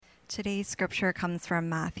Today's scripture comes from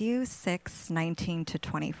Matthew 6:19 to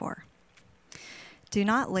 24. Do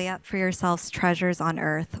not lay up for yourselves treasures on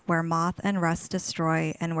earth, where moth and rust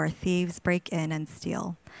destroy and where thieves break in and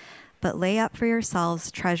steal. But lay up for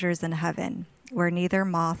yourselves treasures in heaven, where neither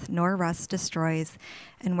moth nor rust destroys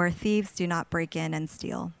and where thieves do not break in and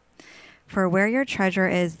steal. For where your treasure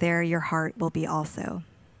is, there your heart will be also.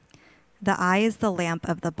 The eye is the lamp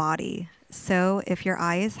of the body. So if your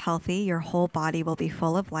eye is healthy, your whole body will be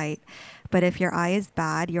full of light. But if your eye is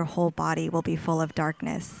bad, your whole body will be full of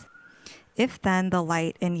darkness. If then the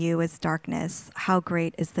light in you is darkness, how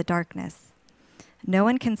great is the darkness? No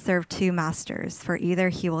one can serve two masters, for either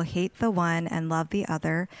he will hate the one and love the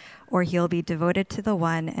other, or he will be devoted to the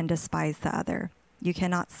one and despise the other. You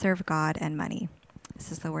cannot serve God and money.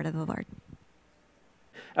 This is the word of the Lord.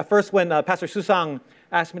 At first, when Pastor Susang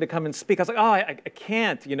asked me to come and speak, I was like, I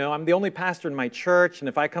can't, I'm the only pastor in my church, and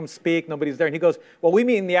if I come speak, nobody's there. And he goes, well, we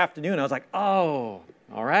meet in the afternoon. I was like, oh,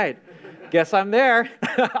 all right. Guess I'm there.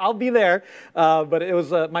 I'll be there. But it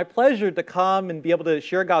was my pleasure to come and be able to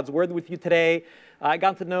share God's word with you today. I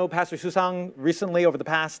got to know Pastor Susang recently over the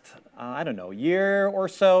past, year or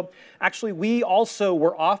so. Actually, we also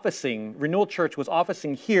were officing, Renewal Church was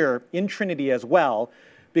officing here in Trinity as well,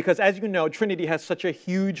 because as you know, Trinity has such a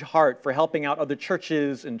huge heart for helping out other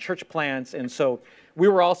churches and church plants. And so we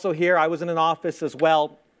were also here. I was in an office as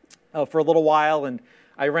well for a little while, and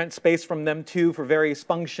I rent space from them too for various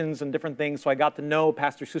functions and different things. So I got to know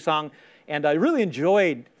Pastor Susang, and I really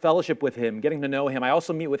enjoyed fellowship with him, getting to know him. I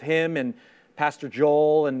also meet with him and Pastor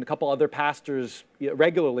Joel and a couple other pastors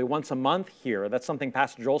regularly once a month here. That's something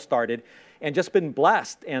Pastor Joel started, and just been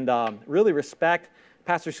blessed and really respect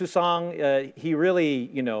Pastor Susang. He really,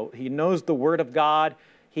 he knows the Word of God.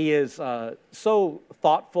 He is so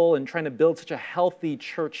thoughtful in trying to build such a healthy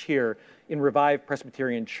church here in Revive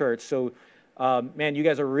Presbyterian Church. So, man, you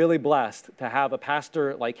guys are really blessed to have a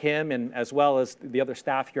pastor like him, and as well as the other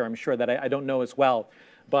staff here, I'm sure, that I don't know as well.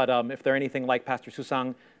 But if they're anything like Pastor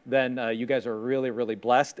Susang, then you guys are really, really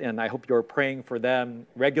blessed, and I hope you're praying for them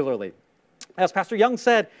regularly. As Pastor Young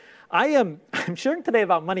said, I'm sharing today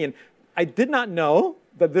about money, and I did not know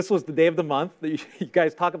that this was the day of the month that you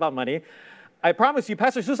guys talk about money. I promise you,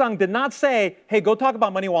 Pastor Susang did not say, hey, go talk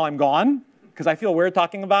about money while I'm gone, because I feel weird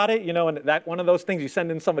talking about it, and that one of those things you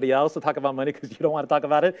send in somebody else to talk about money because you don't want to talk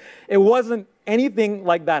about it. It wasn't anything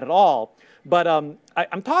like that at all. But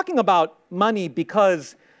I'm talking about money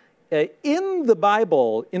because in the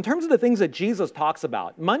Bible, in terms of the things that Jesus talks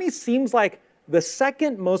about, money seems like the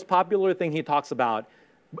second most popular thing he talks about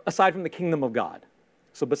aside from the kingdom of God.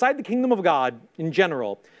 So beside the kingdom of God in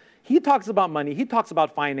general, he talks about money, he talks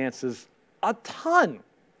about finances a ton.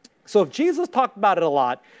 So if Jesus talked about it a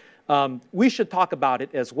lot, we should talk about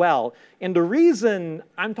it as well. And the reason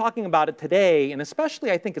I'm talking about it today, and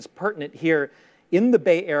especially I think it's pertinent here in the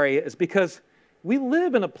Bay Area, is because we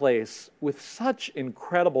live in a place with such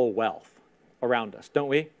incredible wealth around us, don't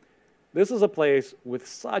we? This is a place with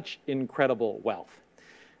such incredible wealth.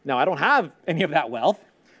 Now, I don't have any of that wealth,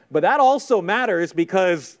 but that also matters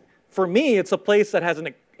because for me, it's a place that has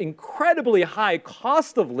an incredibly high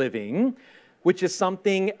cost of living, which is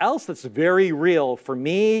something else that's very real for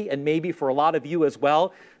me and maybe for a lot of you as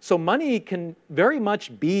well. So money can very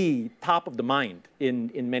much be top of the mind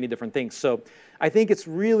in many different things. So I think it's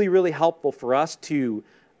really, really helpful for us to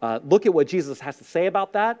look at what Jesus has to say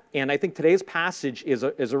about that. And I think today's passage is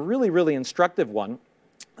a really, really instructive one.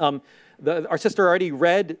 Our sister already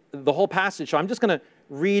read the whole passage, so I'm just going to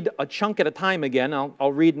read a chunk at a time again.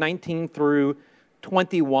 I'll read 19 through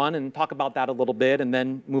 21 and talk about that a little bit, and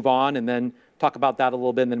then move on, and then talk about that a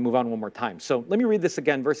little bit, and then move on one more time. So let me read this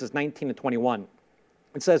again, verses 19 to 21.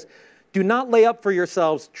 It says, "Do not lay up for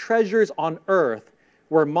yourselves treasures on earth,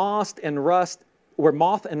 where moth and rust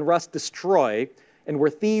destroy, and where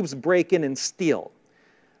thieves break in and steal.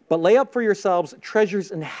 But lay up for yourselves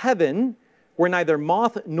treasures in heaven, where neither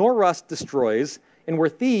moth nor rust destroys, and where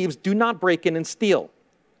thieves do not break in and steal.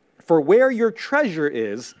 For where your treasure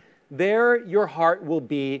is, there your heart will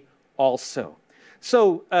be also."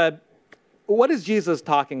 So, what is Jesus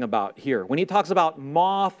talking about here when he talks about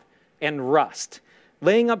moth and rust?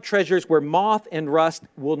 Laying up treasures where moth and rust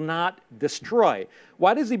will not destroy.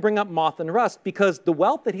 Why does he bring up moth and rust? Because the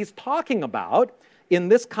wealth that he's talking about in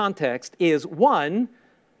this context is, one,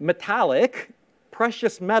 metallic,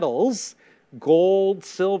 precious metals, gold,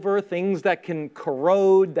 silver, things that can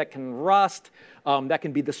corrode, that can rust, that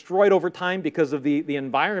can be destroyed over time because of the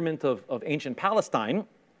environment of ancient Palestine.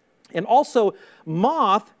 And also,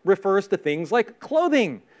 moth refers to things like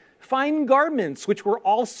clothing, fine garments, which were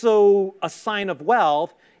also a sign of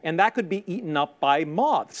wealth, and that could be eaten up by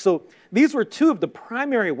moths. So these were two of the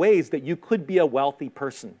primary ways that you could be a wealthy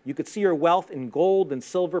person. You could see your wealth in gold and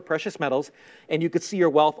silver, precious metals, and you could see your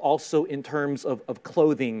wealth also in terms of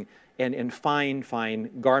clothing and fine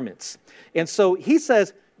garments. And so he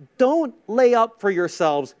says, don't lay up for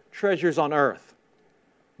yourselves treasures on earth,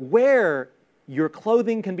 where your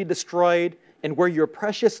clothing can be destroyed and where your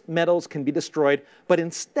precious metals can be destroyed, but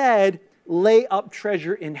instead lay up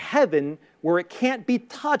treasure in heaven where it can't be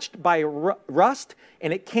touched by rust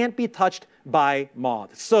and it can't be touched by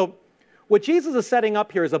moths. So what Jesus is setting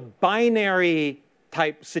up here is a binary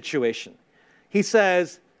type situation. He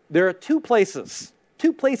says there are two places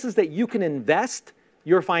that you can invest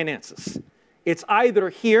your finances. It's either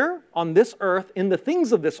here on this earth, in the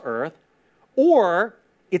things of this earth, or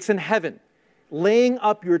it's in heaven. Laying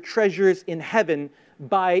up your treasures in heaven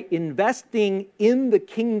by investing in the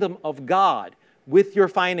kingdom of God with your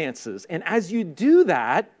finances. And as you do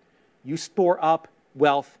that, you store up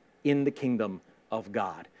wealth in the kingdom of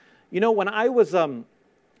God. You know, when I was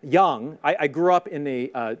young, I grew up in a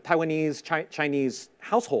Taiwanese Chinese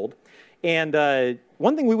household. And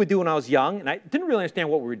one thing we would do when I was young, and I didn't really understand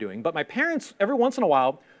what we were doing, but my parents, every once in a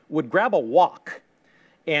while, would grab a wok.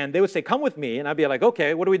 And they would say, come with me. And I'd be like,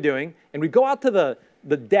 okay, what are we doing? And we'd go out to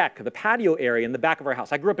the deck, the patio area in the back of our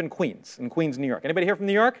house. I grew up in Queens, New York. Anybody here from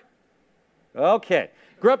New York? Okay.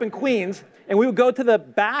 Grew up in Queens. And we would go to the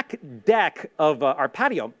back deck of our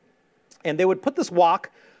patio. And they would put this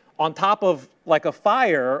wok on top of like a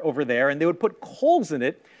fire over there. And they would put coals in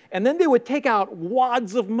it. And then they would take out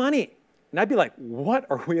wads of money. And I'd be like, what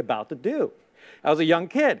are we about to do? I was a young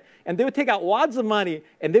kid. And they would take out wads of money,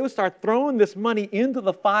 and they would start throwing this money into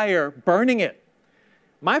the fire, burning it.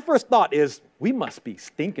 My first thought is, we must be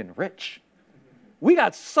stinking rich. We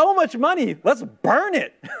got so much money, let's burn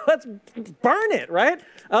it. Let's burn it, right?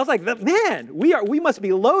 I was like, man, we must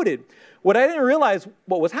be loaded. What I didn't realize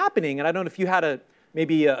what was happening, and I don't know if you had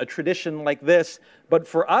maybe a tradition like this, but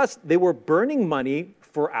for us, they were burning money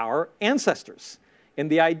for our ancestors. And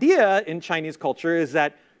the idea in Chinese culture is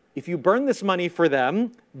that if you burn this money for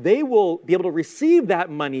them, they will be able to receive that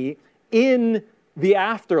money in the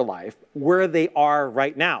afterlife where they are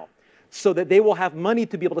right now, so that they will have money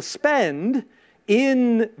to be able to spend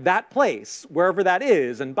in that place, wherever that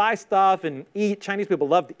is, and buy stuff and eat. Chinese people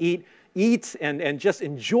love to eat and just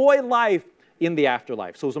enjoy life in the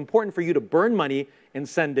afterlife. So it's important for you to burn money and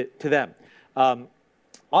send it to them.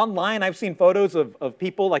 Online, I've seen photos of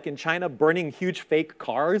people like in China burning huge fake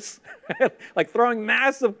cars, like throwing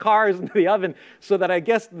massive cars into the oven so that I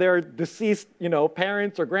guess their deceased,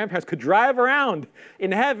 parents or grandparents could drive around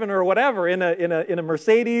in heaven or whatever in a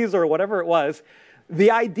Mercedes or whatever it was.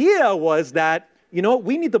 The idea was that,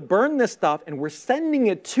 we need to burn this stuff and we're sending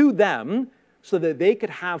it to them so that they could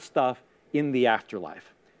have stuff in the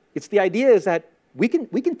afterlife. It's the idea is that we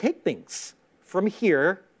can take things from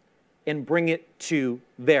here and bring it to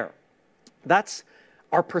there. That's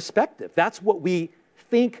our perspective. That's what we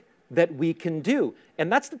think that we can do.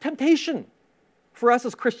 And that's the temptation for us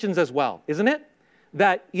as Christians as well, isn't it?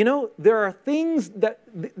 That, there are things that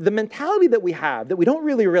the mentality that we have that we don't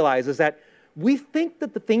really realize is that we think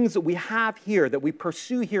that the things that we have here, that we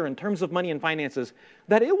pursue here in terms of money and finances,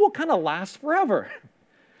 that it will kind of last forever.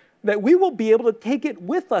 That we will be able to take it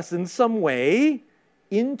with us in some way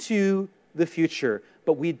into the future.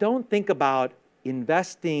 But we don't think about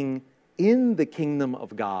investing in the kingdom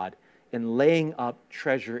of God and laying up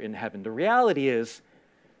treasure in heaven. The reality is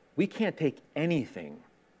we can't take anything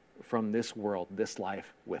from this world, this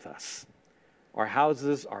life with us. Our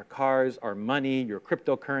houses, our cars, our money, your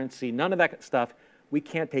cryptocurrency, none of that stuff, we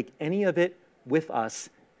can't take any of it with us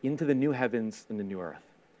into the new heavens and the new earth.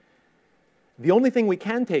 The only thing we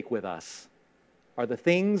can take with us are the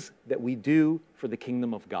things that we do for the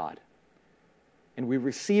kingdom of God. And we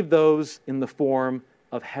receive those in the form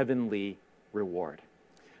of heavenly reward.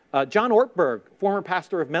 John Ortberg, former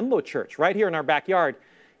pastor of Menlo Church, right here in our backyard,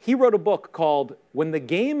 he wrote a book called When the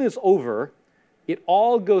Game is Over, It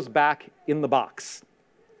All Goes Back in the Box.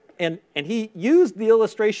 And he used the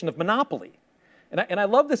illustration of Monopoly. And I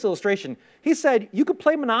love this illustration. He said, you could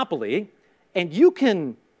play Monopoly, and you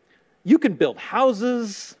can build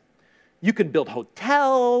houses, you can build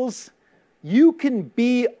hotels, you can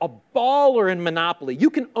be a baller in Monopoly. You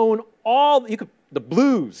can own the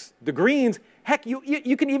blues, the greens. Heck,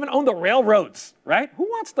 you can even own the railroads, right? Who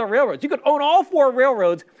wants the railroads? You could own all 4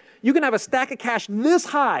 railroads. You can have a stack of cash this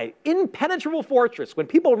high, impenetrable fortress. When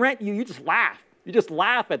people rent you, you just laugh. You just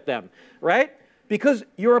laugh at them, right? Because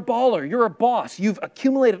you're a baller, you're a boss. You've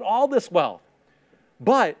accumulated all this wealth.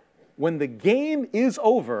 But when the game is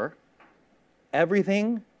over,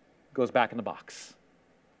 everything goes back in the box.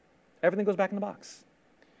 everything goes back in the box.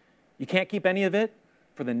 You can't keep any of it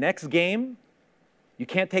for the next game. You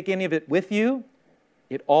can't take any of it with you.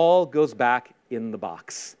 It all goes back in the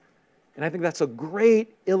box. And I think that's a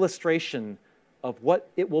great illustration of what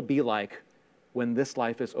it will be like when this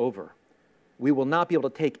life is over. We will not be able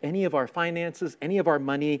to take any of our finances, any of our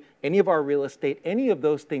money, any of our real estate, any of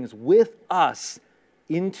those things with us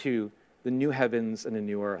into the new heavens and the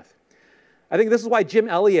new earth. I think this is why Jim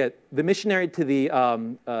Elliot, the missionary to the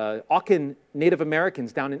Aucan Native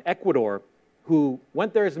Americans down in Ecuador, who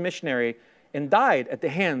went there as a missionary and died at the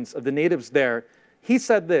hands of the natives there, he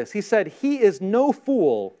said this. He said, "He is no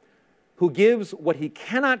fool who gives what he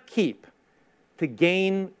cannot keep to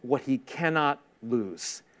gain what he cannot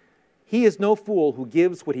lose." He is no fool who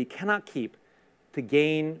gives what he cannot keep to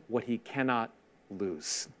gain what he cannot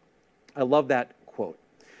lose. I love that quote.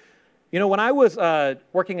 You know, when I was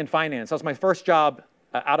working in finance, that was my first job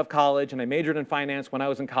out of college, and I majored in finance when I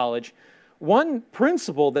was in college. One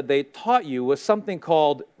principle that they taught you was something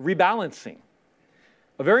called rebalancing.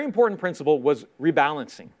 A very important principle was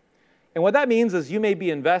rebalancing. And what that means is you may be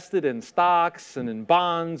invested in stocks and in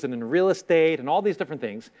bonds and in real estate and all these different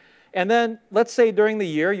things. And then let's say during the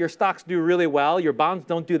year, your stocks do really well, your bonds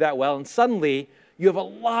don't do that well, and suddenly you have a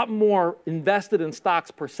lot more invested in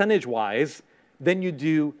stocks percentage-wise than you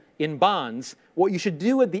do in bonds. What you should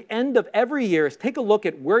do at the end of every year is take a look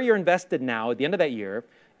at where you're invested now at the end of that year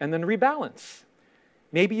and then rebalance.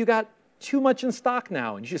 Maybe you got too much in stock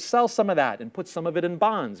now and you should sell some of that and put some of it in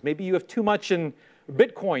bonds. Maybe you have too much in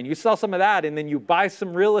Bitcoin, you sell some of that and then you buy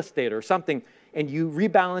some real estate or something and you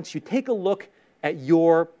rebalance, you take a look at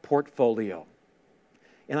your portfolio.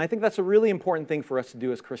 And I think that's a really important thing for us to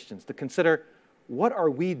do as Christians, to consider what are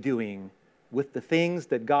we doing with the things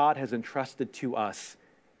that God has entrusted to us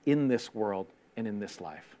in this world and in this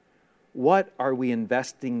life. What are we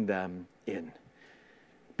investing them in?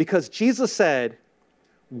 Because Jesus said,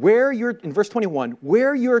 in verse 21,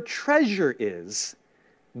 where your treasure is,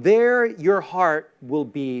 there your heart will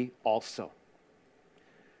be also.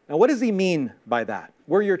 Now, what does he mean by that?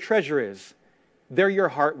 Where your treasure is, there your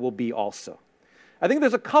heart will be also. I think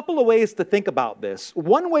there's a couple of ways to think about this.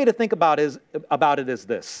 One way to think about it is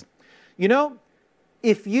this. You know,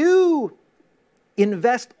 if you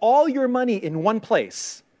invest all your money in one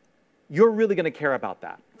place, you're really going to care about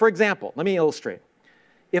that. For example, let me illustrate.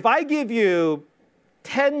 If I give you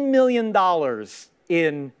 $10 million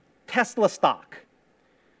in Tesla stock,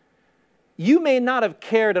 you may not have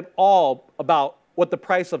cared at all about what the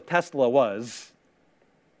price of Tesla was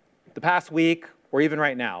the past week or even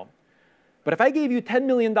right now. But if I gave you $10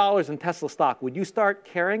 million in Tesla stock, would you start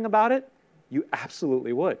caring about it? You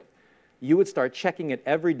absolutely would. You would start checking it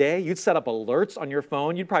every day. You'd set up alerts on your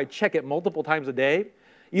phone. You'd probably check it multiple times a day.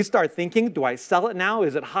 You start thinking, do I sell it now?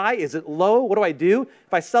 Is it high? Is it low? What do I do?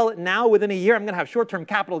 If I sell it now within a year, I'm going to have short-term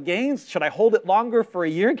capital gains. Should I hold it longer for a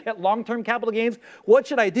year and get long-term capital gains? What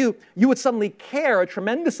should I do? You would suddenly care a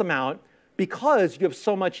tremendous amount because you have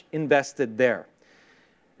so much invested there.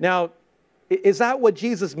 Now, is that what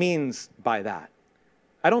Jesus means by that?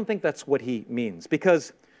 I don't think that's what he means,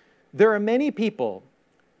 because there are many people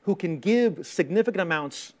who can give significant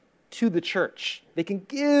amounts to the church. They can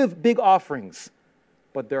give big offerings,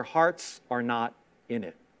 but their hearts are not in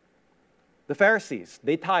it. The Pharisees,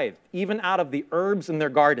 they tithed even out of the herbs in their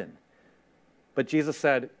garden. But Jesus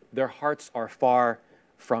said, their hearts are far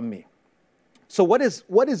from me. So what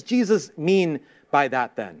does Jesus mean by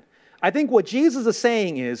that then? I think what Jesus is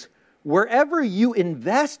saying is, wherever you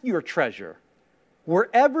invest your treasure,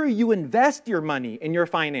 wherever you invest your money and your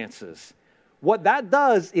finances, what that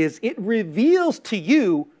does is it reveals to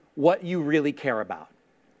you what you really care about.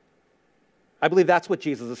 I believe that's what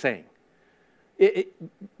Jesus is saying.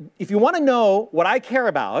 If you want to know what I care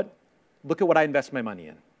about, look at what I invest my money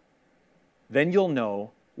in. Then you'll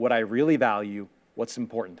know what I really value, what's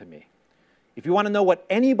important to me. If you want to know what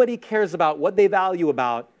anybody cares about, what they value,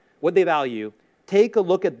 take a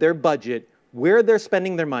look at their budget, where they're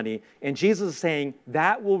spending their money, and Jesus is saying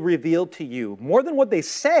that will reveal to you, more than what they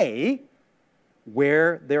say,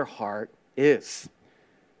 where their heart is.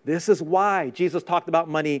 This is why Jesus talked about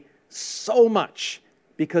money so much,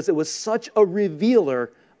 because it was such a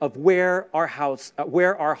revealer of where our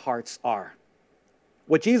hearts are.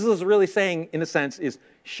 What Jesus is really saying, in a sense, is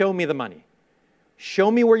show me the money.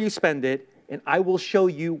 Show me where you spend it, and I will show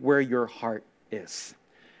you where your heart is.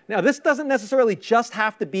 Now, this doesn't necessarily just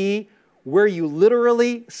have to be where you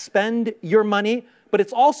literally spend your money, but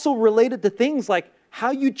it's also related to things like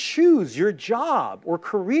how you choose your job or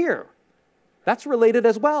career. That's related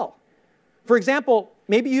as well. For example,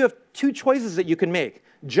 maybe you have two choices that you can make.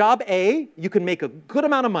 Job A, you can make a good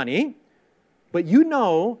amount of money, but you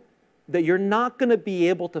know that you're not going to be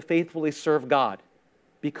able to faithfully serve God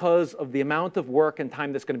because of the amount of work and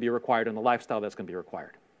time that's going to be required and the lifestyle that's going to be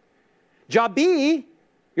required. Job B,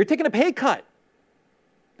 you're taking a pay cut,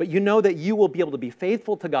 but you know that you will be able to be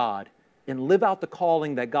faithful to God and live out the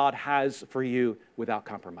calling that God has for you without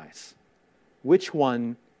compromise. Which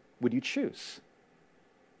one would you choose?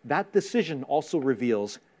 That decision also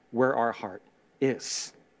reveals where our heart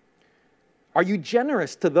is. Are you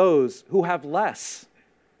generous to those who have less,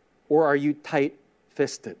 or are you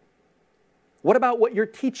tight-fisted? What about what you're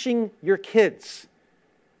teaching your kids?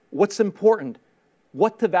 What's important?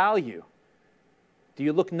 What to value? Do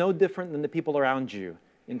you look no different than the people around you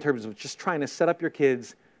in terms of just trying to set up your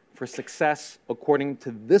kids for success according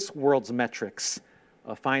to this world's metrics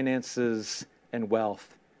of finances and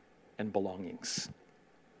wealth and belongings?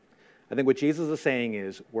 I think what Jesus is saying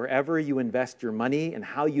is wherever you invest your money and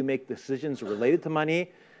how you make decisions related to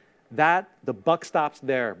money, that the buck stops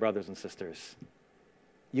there, brothers and sisters.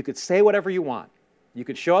 You could say whatever you want. You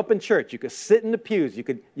could show up in church. You could sit in the pews. You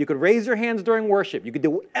could raise your hands during worship. You could do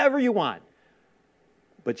whatever you want.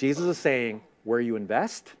 But Jesus is saying where you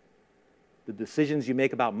invest, the decisions you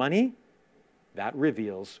make about money, that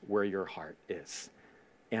reveals where your heart is.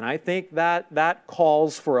 And I think that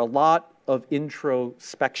calls for a lot of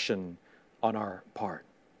introspection on our part.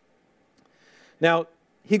 Now,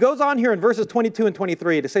 he goes on here in verses 22 and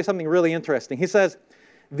 23 to say something really interesting. He says,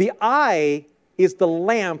 the eye is the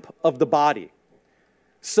lamp of the body.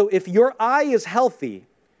 So if your eye is healthy,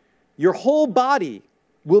 your whole body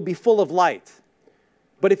will be full of light.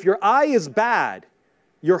 But if your eye is bad,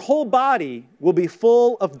 your whole body will be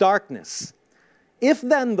full of darkness. If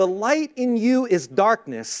then the light in you is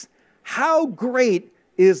darkness, how great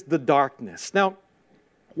is the darkness? Now,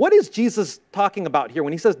 what is Jesus talking about here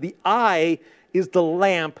when he says the eye is the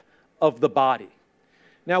lamp of the body?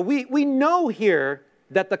 Now, we know here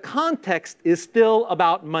that the context is still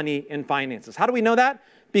about money and finances. How do we know that?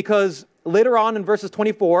 Because later on in verses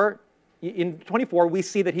 24, we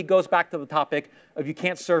see that he goes back to the topic of you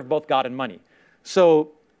can't serve both God and money.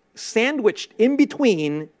 So sandwiched in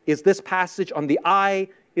between is this passage on the eye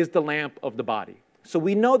is the lamp of the body. So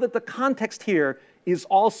we know that the context here is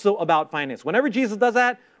also about finance. Whenever Jesus does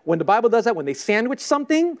that, when the Bible does that, when they sandwich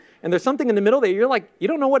something and there's something in the middle that you're like, you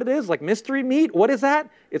don't know what it is, like mystery meat, what is that?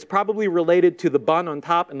 It's probably related to the bun on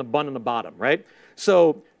top and the bun on the bottom, right?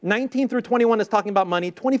 So 19 through 21 is talking about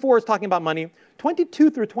money, 24 is talking about money, 22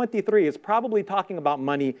 through 23 is probably talking about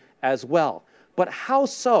money as well. But how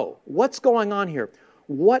so? What's going on here?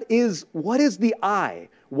 What is the eye?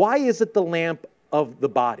 Why is it the lamp of the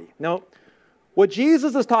body? Now, what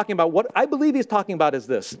Jesus is talking about, what I believe he's talking about is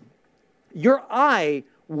this. Your eye,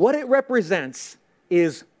 what it represents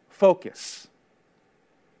is focus.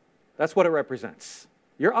 That's what it represents.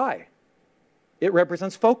 Your eye. It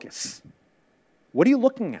represents focus. What are you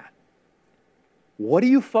looking at? What are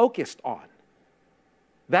you focused on?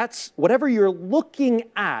 That's whatever you're looking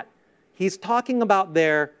at, he's talking about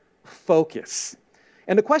their focus.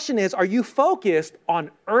 And the question is, are you focused on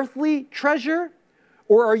earthly treasure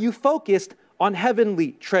or are you focused on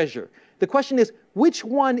heavenly treasure? The question is, which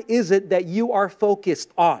one is it that you are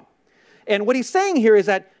focused on? And what he's saying here is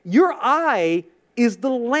that your eye is the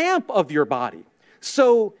lamp of your body.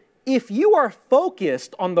 So if you are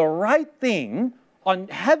focused on the right thing, on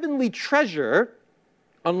heavenly treasure,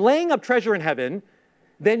 on laying up treasure in heaven,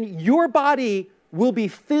 then your body will be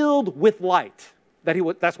filled with light.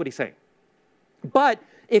 That's what he's saying. But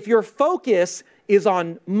if your focus is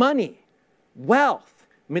on money, wealth,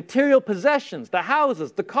 material possessions, the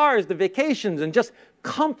houses, the cars, the vacations, and just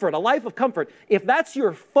comfort, a life of comfort, if that's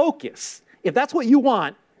your focus, if that's what you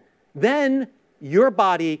want, then your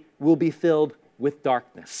body will be filled with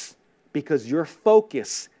darkness because your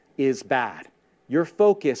focus is bad. Your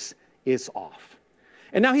focus is off.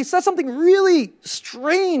 And now he says something really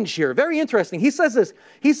strange here, very interesting. He says this.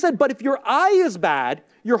 He said, but if your eye is bad,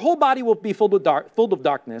 your whole body will be full of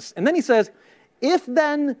darkness. And then he says, if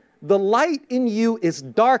then the light in you is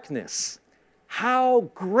darkness,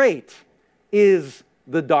 how great is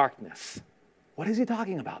the darkness? What is he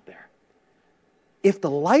talking about there? If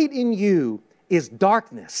the light in you is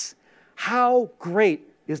darkness, how great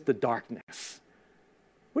is the darkness?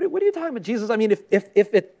 What are you talking about, Jesus? I mean, if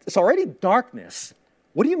it's already darkness,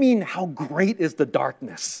 what do you mean, how great is the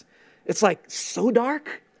darkness? It's like, so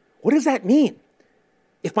dark? What does that mean?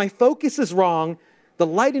 If my focus is wrong, the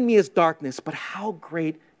light in me is darkness, but how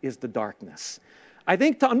great is the darkness? I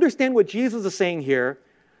think to understand what Jesus is saying here,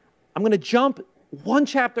 I'm going to jump one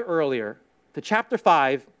chapter earlier to chapter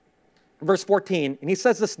 5, verse 14, and he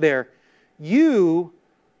says this there, you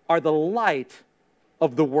are the light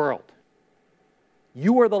of the world.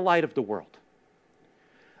 You are the light of the world.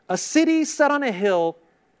 A city set on a hill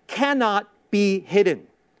cannot be hidden,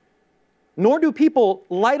 nor do people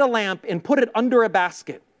light a lamp and put it under a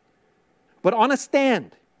basket, but on a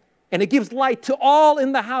stand, and it gives light to all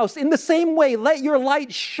in the house. In the same way, let your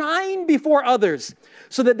light shine before others,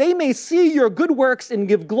 so that they may see your good works and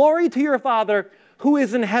give glory to your Father who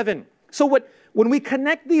is in heaven. So when we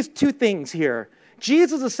connect these two things here,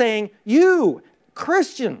 Jesus is saying, you,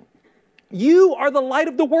 Christian, you are the light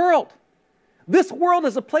of the world. This world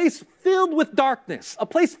is a place filled with darkness, a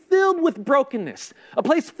place filled with brokenness, a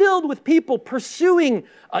place filled with people pursuing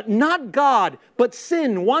not God, but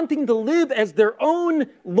sin, wanting to live as their own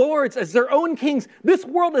lords, as their own kings. This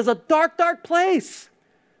world is a dark, dark place.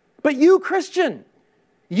 But you, Christian,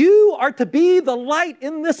 you are to be the light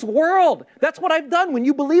in this world. That's what I've done. When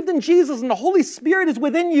you believed in Jesus and the Holy Spirit is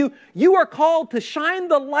within you, you are called to shine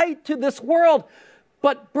the light to this world.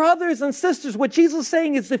 But brothers and sisters, what Jesus is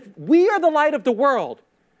saying is if we are the light of the world,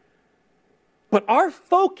 but our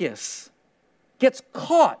focus gets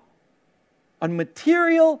caught on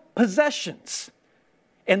material possessions,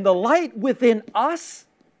 and the light within us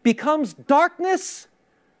becomes darkness,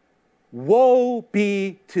 woe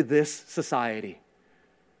be to this society.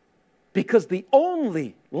 Because the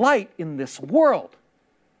only light in this world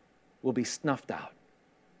will be snuffed out.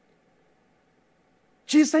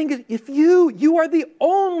 Jesus is saying, if you are the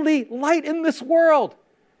only light in this world.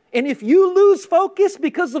 And if you lose focus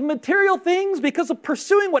because of material things, because of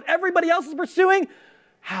pursuing what everybody else is pursuing,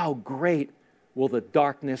 how great will the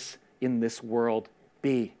darkness in this world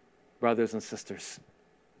be, brothers and sisters?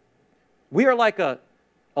 We are like a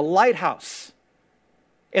lighthouse.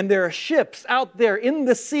 And there are ships out there in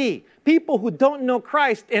the sea, people who don't know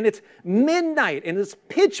Christ, and it's midnight, and it's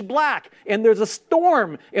pitch black, and there's a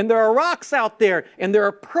storm, and there are rocks out there, and they're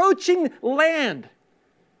approaching land.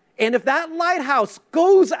 And if that lighthouse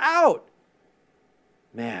goes out,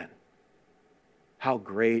 man, how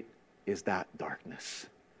great is that darkness?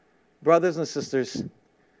 Brothers and sisters,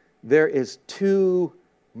 there is too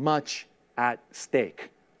much at stake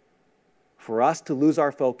for us to lose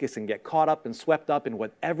our focus and get caught up and swept up in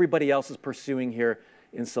what everybody else is pursuing here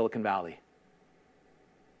in Silicon Valley.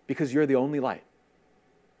 Because you're the only light.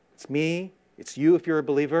 It's me, it's you if you're a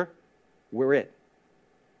believer, we're it.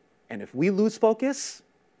 And if we lose focus,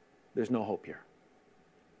 there's no hope here.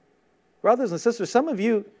 Brothers and sisters, some of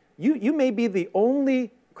you may be the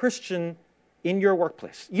only Christian in your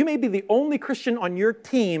workplace. You may be the only Christian on your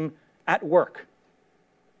team at work.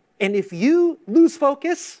 And if you lose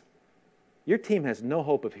focus, your team has no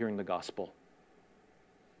hope of hearing the gospel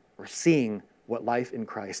or seeing what life in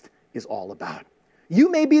Christ is all about. You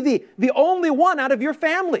may be the only one out of your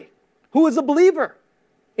family who is a believer.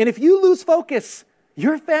 And if you lose focus,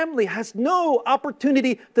 your family has no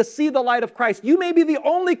opportunity to see the light of Christ. You may be the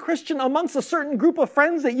only Christian amongst a certain group of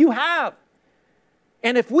friends that you have.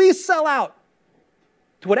 And if we sell out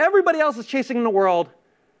to what everybody else is chasing in the world,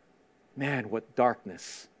 man, what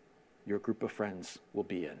darkness your group of friends will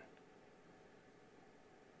be in.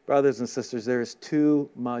 Brothers and sisters, there is too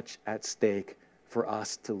much at stake for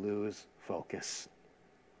us to lose focus.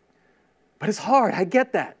 But it's hard. I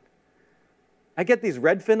get that. I get these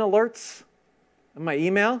Redfin alerts in my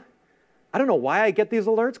email. I don't know why I get these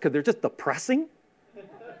alerts, because they're just depressing.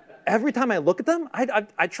 Every time I look at them,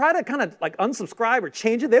 I try to kind of like unsubscribe or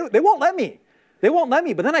change it. They won't let me. They won't let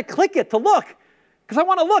me. But then I click it to look, because I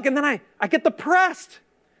want to look, and then I get depressed.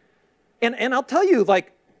 And I'll tell you,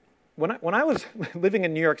 like, when I was living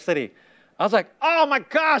in New York City, I was like, oh my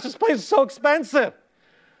gosh, this place is so expensive.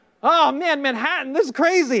 Oh man, Manhattan, this is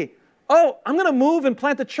crazy. Oh, I'm going to move and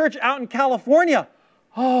plant a church out in California.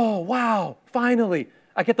 Oh, wow, finally,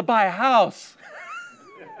 I get to buy a house.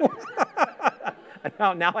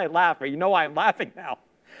 Now I laugh, or you know why I'm laughing now.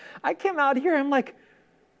 I came out here, I'm like,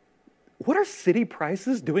 what are city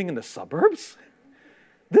prices doing in the suburbs?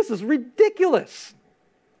 This is ridiculous.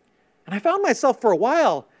 And I found myself for a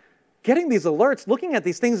while getting these alerts, looking at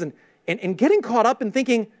these things and getting caught up in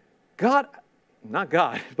thinking, God, not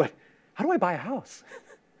God, but how do I buy a house?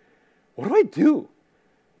 What do I do?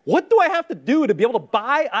 What do I have to do to be able to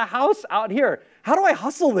buy a house out here? How do I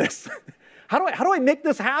hustle this? How do I make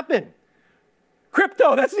this happen?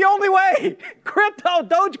 Crypto, that's the only way. Crypto,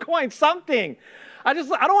 Dogecoin, something. I don't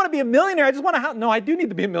want to be a millionaire. I just want a house. No, I do need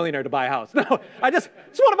to be a millionaire to buy a house. No, I just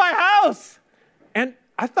want to buy a house. And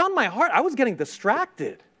I found my heart, I was getting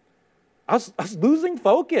distracted. I was losing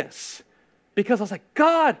focus because I was like,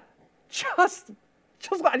 God, I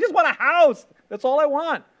just want a house. That's all I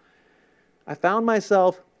want. I found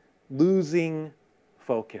myself losing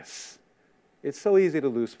focus. It's so easy to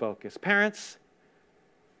lose focus. Parents,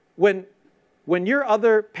 when when your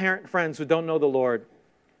other parent friends who don't know the Lord,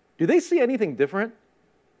 do they see anything different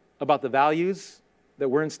about the values that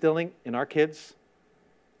we're instilling in our kids?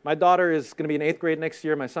 My daughter is going to be in 8th grade next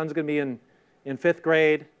year. My son's going to be in 5th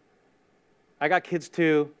grade. I got kids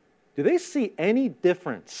too. Do they see any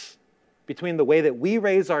difference between the way that we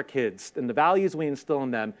raise our kids and the values we instill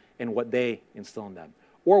in them and what they instill in them?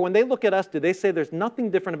 Or when they look at us, do they say there's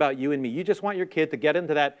nothing different about you and me? You just want your kid to get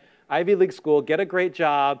into that Ivy League school, get a great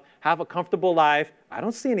job, have a comfortable life. I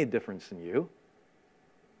don't see any difference in you.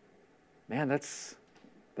 Man, that's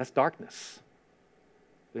darkness.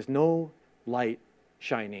 There's no light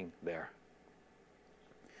shining there.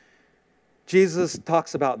 Jesus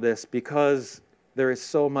talks about this because there is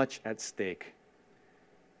so much at stake.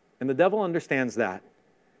 And the devil understands that.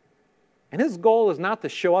 And his goal is not to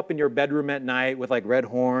show up in your bedroom at night with like red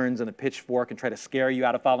horns and a pitchfork and try to scare you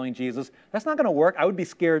out of following Jesus. That's not going to work. I would be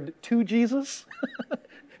scared to Jesus.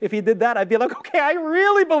 If he did that, I'd be like, okay, I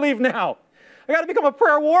really believe now. I got to become a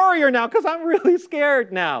prayer warrior now because I'm really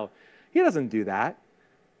scared now. He doesn't do that.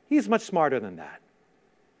 He's much smarter than that.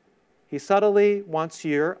 He subtly wants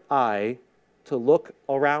your eye to look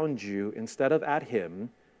around you instead of at him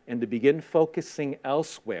and to begin focusing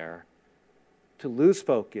elsewhere, to lose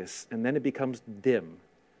focus, and then it becomes dim,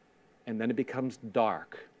 and then it becomes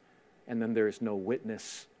dark, and then there is no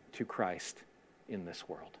witness to Christ in this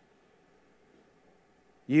world.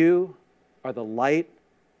 You are the light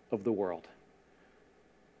of the world.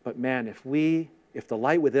 But man, if the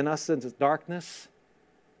light within us is darkness,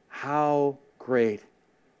 how great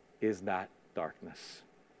is that darkness?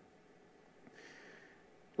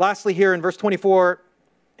 Lastly, here in verse 24,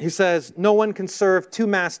 he says, no one can serve two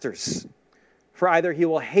masters, for either he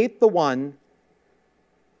will hate the one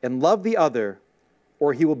and love the other,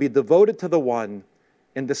 or he will be devoted to the one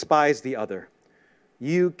and despise the other.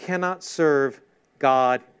 You cannot serve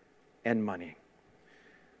God and money.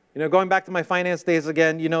 Going back to my finance days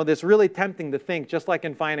again, it's really tempting to think, just like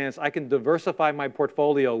in finance, I can diversify my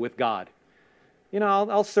portfolio with God.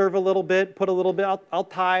 I'll serve a little bit, put a little bit, I'll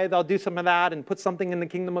tithe, I'll do some of that and put something in the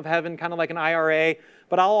kingdom of heaven, kind of like an IRA,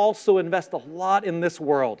 but I'll also invest a lot in this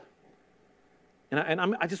world. And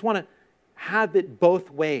I just want to have it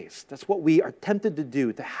both ways. That's what we are tempted to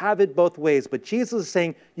do, to have it both ways. But Jesus is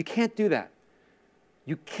saying, you can't do that.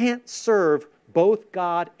 You can't serve both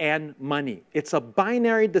God and money. It's a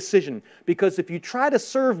binary decision, because if you try to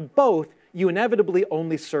serve both, you inevitably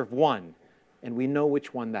only serve one. And we know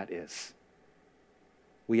which one that is.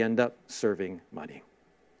 We end up serving money.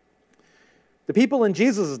 The people in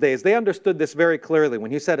Jesus' days, they understood this very clearly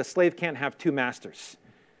when he said a slave can't have two masters.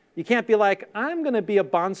 You can't be like, I'm going to be a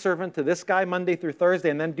bondservant to this guy Monday through Thursday,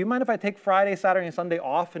 and then do you mind if I take Friday, Saturday, and Sunday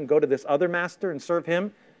off and go to this other master and serve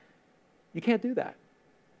him? You can't do that.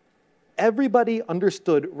 Everybody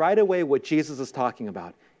understood right away what Jesus is talking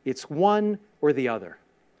about. It's one or the other.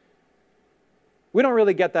 We don't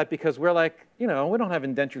really get that because we're like, we don't have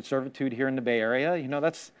indentured servitude here in the Bay Area.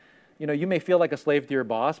 You may feel like a slave to your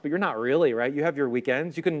boss, but you're not really, right? You have your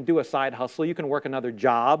weekends. You can do a side hustle. You can work another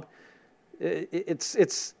job. It's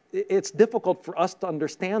difficult for us to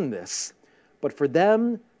understand this, but for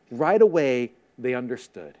them, right away, they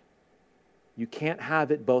understood. You can't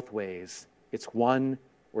have it both ways. It's one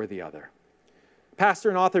or the other. Pastor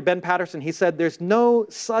and author Ben Patterson, he said, there's no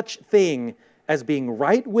such thing as being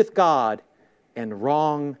right with God and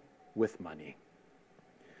wrong with money.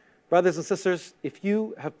 Brothers and sisters, if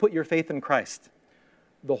you have put your faith in Christ,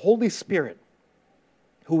 the Holy Spirit,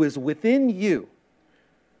 who is within you,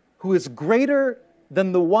 who is greater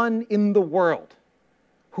than the one in the world,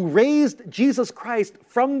 who raised Jesus Christ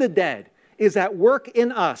from the dead, is at work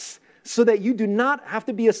in us so that you do not have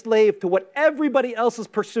to be a slave to what everybody else is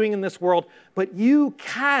pursuing in this world, but you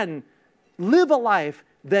can live a life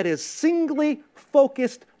that is singly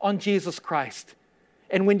focused on Jesus Christ.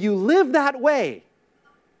 And when you live that way,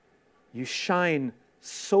 you shine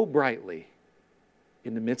so brightly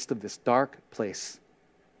in the midst of this dark place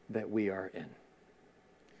that we are in.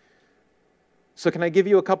 So can I give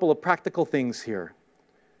you a couple of practical things here?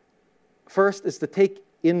 First is to take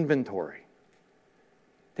inventory.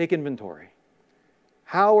 Take inventory.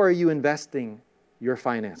 How are you investing your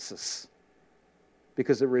finances?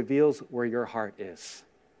 Because it reveals where your heart is.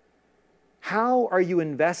 How are you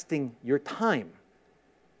investing your time?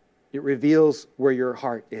 It reveals where your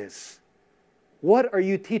heart is. What are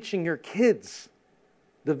you teaching your kids?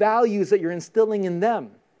 The values that you're instilling in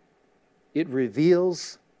them. It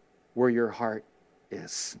reveals where your heart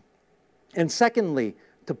is. And secondly,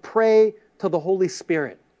 to pray to the Holy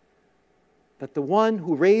Spirit, that the one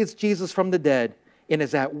who raised Jesus from the dead and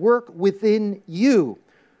is at work within you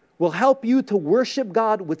will help you to worship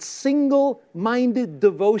God with single-minded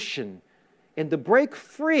devotion and to break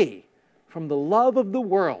free from the love of the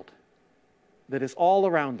world that is all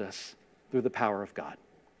around us through the power of God.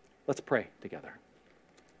 Let's pray together.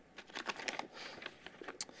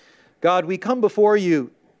 God, we come before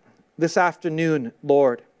you this afternoon,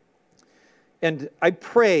 Lord, and I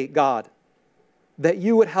pray, God, that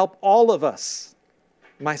you would help all of us,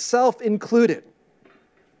 myself included,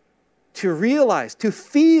 to realize, to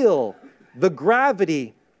feel the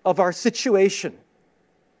gravity of our situation.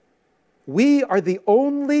 We are the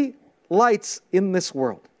only lights in this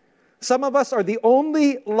world. Some of us are the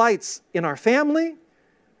only lights in our family.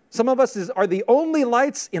 Some of us are the only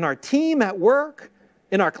lights in our team at work,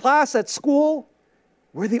 in our class at school.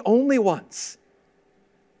 We're the only ones.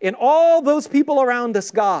 And all those people around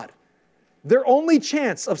us, God, their only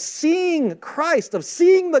chance of seeing Christ, of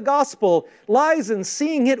seeing the gospel, lies in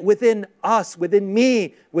seeing it within us, within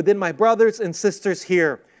me, within my brothers and sisters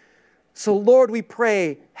here. So Lord, we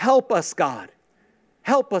pray, help us, God.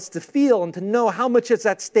 Help us to feel and to know how much is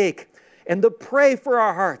at stake, and to pray for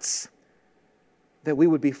our hearts that we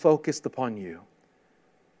would be focused upon you.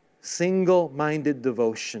 Single-minded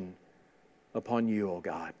devotion upon you, O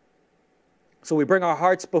God. So we bring our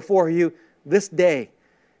hearts before you this day,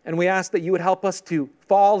 and we ask that you would help us to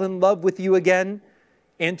fall in love with you again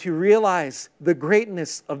and to realize the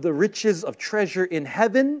greatness of the riches of treasure in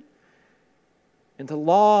heaven, and to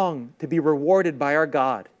long to be rewarded by our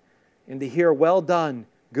God and to hear, well done,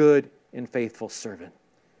 good and faithful servant.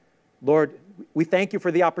 Lord, we thank you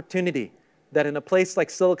for the opportunity that in a place like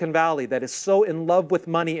Silicon Valley that is so in love with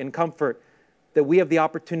money and comfort, that we have the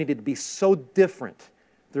opportunity to be so different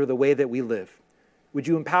through the way that we live. Would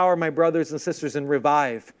you empower my brothers and sisters in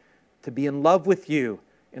Revive to be in love with you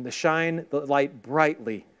and to shine the light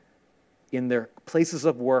brightly in their places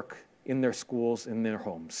of work, in their schools, in their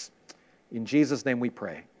homes. In Jesus' name we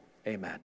pray. Amen.